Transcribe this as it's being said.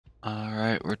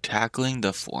Alright, we're tackling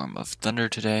the form of thunder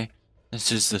today.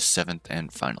 This is the 7th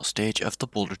and final stage of the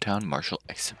Boulder Town Martial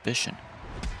Exhibition.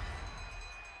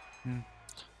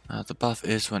 The buff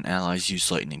is when allies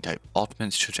use lightning type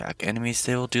ultimates to attack enemies,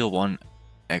 they will deal 1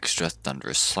 extra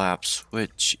thunderous slaps,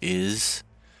 which is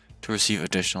to receive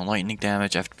additional lightning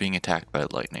damage after being attacked by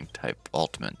lightning type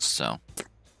ultimates. So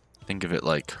think of it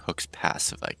like Hook's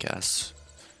passive, I guess.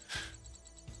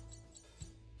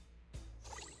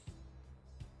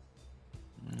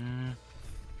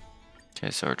 Okay,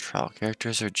 so our trial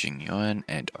characters are Jingyuan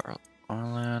and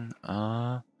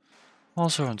Arlan.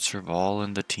 Also on Serval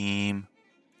in the team.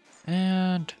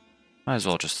 And might as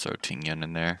well just throw Tingyun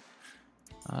in there.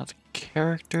 The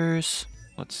characters,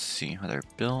 let's see how they're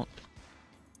built.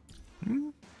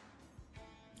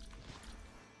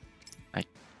 I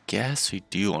guess we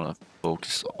do want to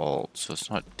focus ult, so it's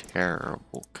not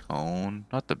terrible. Cone,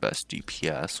 not the best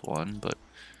DPS one, but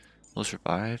we'll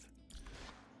survive.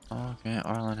 Okay,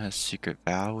 Arlan has Secret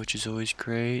Vow, which is always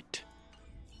great.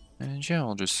 And yeah,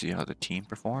 we'll just see how the team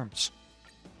performs.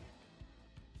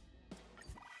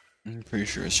 I'm pretty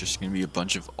sure it's just going to be a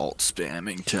bunch of ult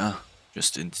spamming to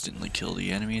just instantly kill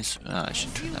the enemies. I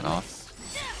should turn that off.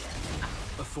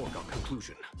 A foregone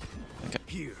conclusion. Okay.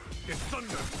 Here is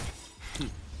thunder.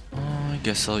 I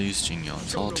guess I'll use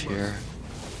Jingyuan's ult here.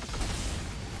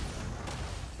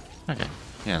 Okay,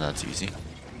 yeah, that's easy.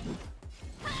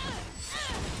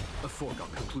 A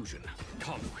foregone conclusion.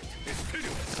 Conflict is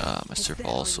pitiless. My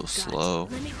Serval's so slow.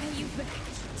 Let me pay you back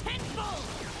tenfold.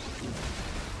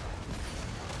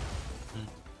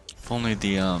 If only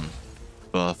the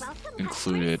buff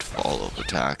included follow-up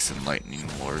attacks and Lightning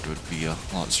Lord would be a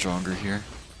lot stronger here.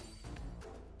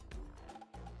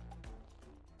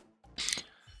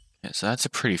 Yeah, so that's a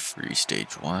pretty free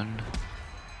stage 1.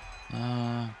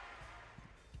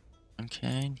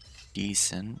 Okay,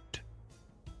 decent.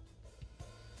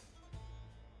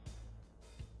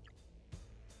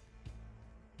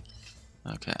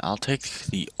 Okay, I'll take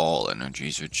the all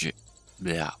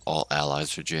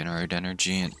allies regenerate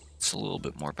energy. It's a little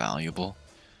bit more valuable.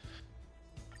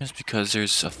 Just because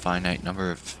there's a finite number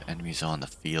of enemies on the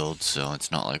field, so it's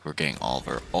not like we're getting all of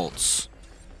our ults.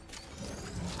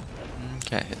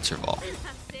 Okay, hit Serval.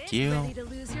 Thank you. Ready to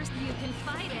lose yours? You can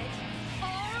fight it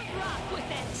or rock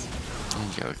with it.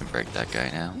 And yeah, we can break that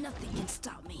guy now. Nothing can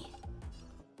stop me.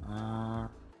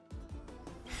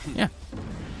 Yeah.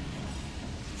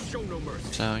 Show no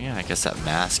mercy. So yeah, I guess that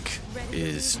mask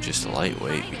is just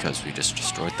lightweight because we just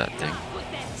destroyed that thing. Rock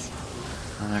with it.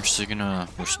 I'm actually gonna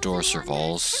restore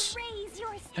Serval's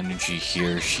energy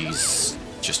here. She's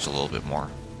just a little bit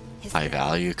more high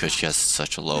value because she has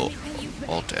such a low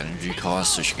ult energy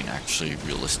cost, so she can actually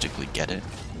realistically get it.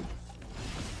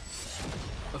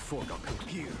 A foregone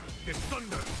conclusion. Here is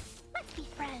thunder. Let's be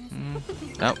friends.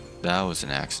 Nope, that was an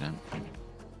accident.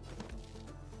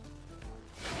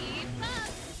 Keep up.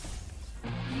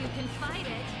 You can fight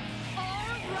it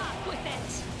or rock with it.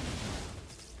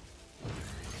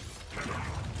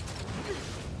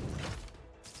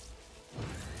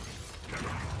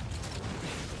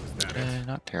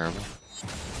 Not terrible.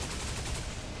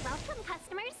 Welcome,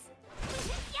 customers.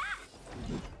 Yeah.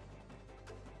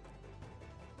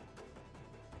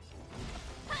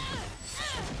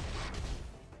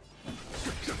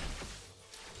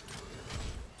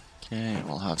 Okay,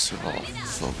 we'll have Serval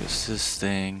focus this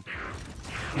thing.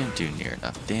 Didn't do near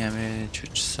enough damage,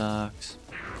 which sucks.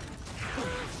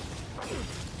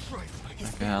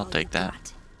 Okay, I'll take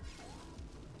that.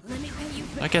 Let me pay you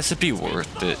back. I guess it'd be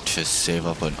worth it to save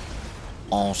up an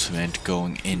ultimate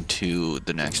going into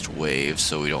the next wave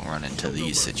so we don't run into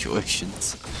these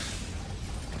situations.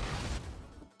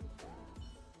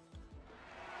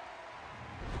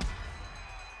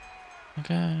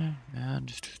 Okay,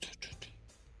 and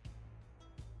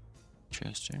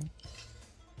interesting.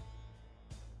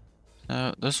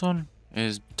 So this one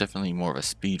is definitely more of a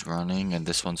speed running, and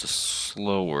this one's a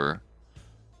slower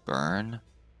burn.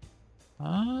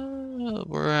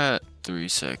 We're at 3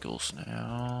 cycles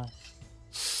now.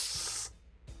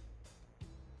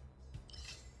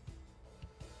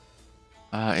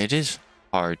 It is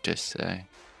hard to say.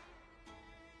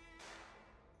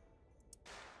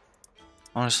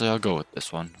 Honestly, I'll go with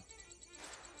this one.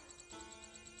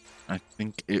 I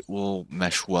think it will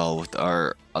mesh well with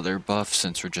our other buff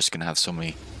since we're just gonna have so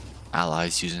many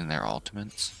allies using their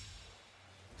ultimates.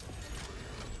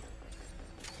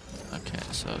 Okay,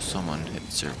 so someone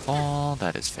hits their ball.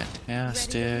 That is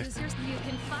fantastic.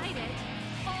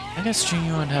 I guess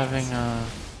Jingyuan having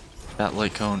that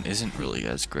light cone isn't really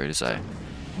as great as I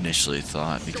initially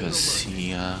thought because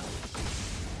he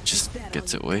just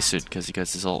gets it wasted because he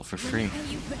gets his ult for free.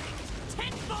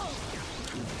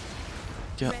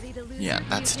 Yep. Ready to lose Yeah, your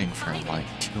that's beauty? hitting for Fight it.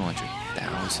 like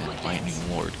 200,000. Lightning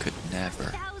Ward could never.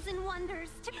 1,000 wonders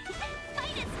to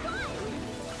fight is fun.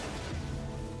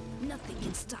 Nothing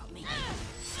can stop me.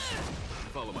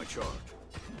 Follow my charge.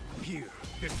 Here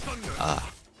is thunder.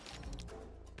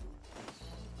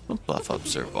 We'll buff up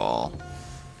Serval.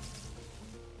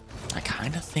 I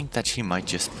kind of think that she might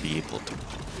just be able to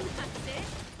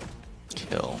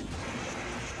kill.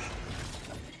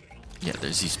 Yeah,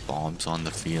 there's these bombs on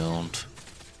the field.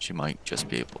 She might just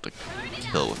be able to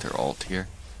kill with her ult here.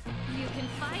 You can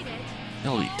fight it.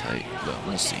 It'll be tight, but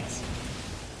we'll see.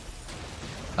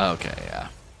 Okay, yeah.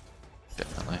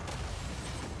 Definitely.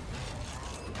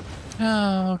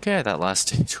 Oh, okay, that last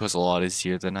stage was a lot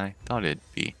easier than I thought it'd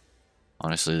be.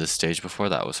 Honestly, the stage before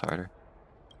that was harder.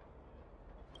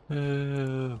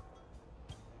 Oh,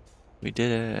 we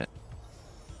did it.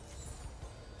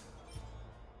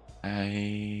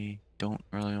 I don't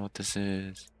really know what this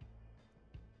is.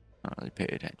 I don't really pay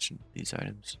attention to these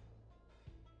items.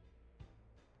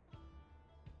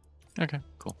 Okay,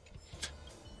 cool.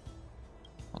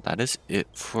 Well, that is it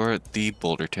for the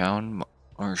Boulder Town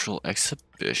Martial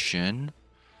Exhibition.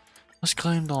 Let's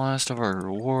claim the last of our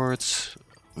rewards.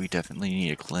 We definitely need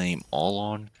to claim all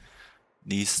on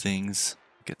these things.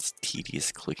 It gets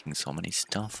tedious clicking so many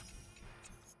stuff.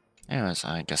 Anyways,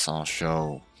 I guess I'll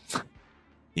show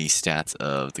the stats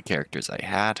of the characters I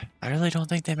had. I really don't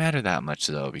think they matter that much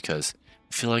though, because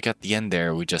I feel like at the end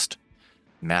there we just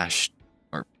mashed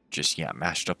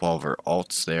up all of our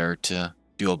ults there to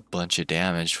do a bunch of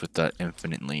damage with that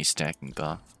infinitely stacking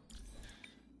buff.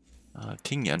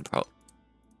 Ting Yen probably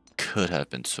could have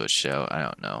been switched out, I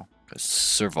don't know, because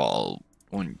Serval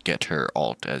wouldn't get her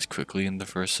ult as quickly in the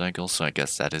first cycle, so I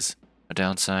guess that is a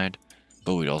downside.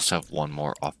 But we'd also have one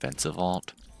more offensive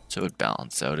ult, so it would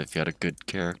balance out if you had a good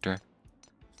character.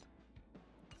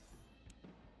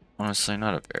 Honestly,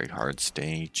 not a very hard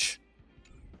stage.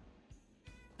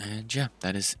 And yeah,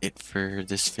 that is it for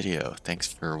this video.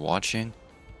 Thanks for watching.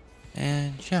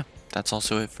 And yeah, that's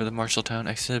also it for the Marshalltown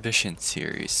Exhibition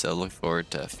series, so look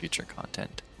forward to future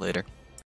content later.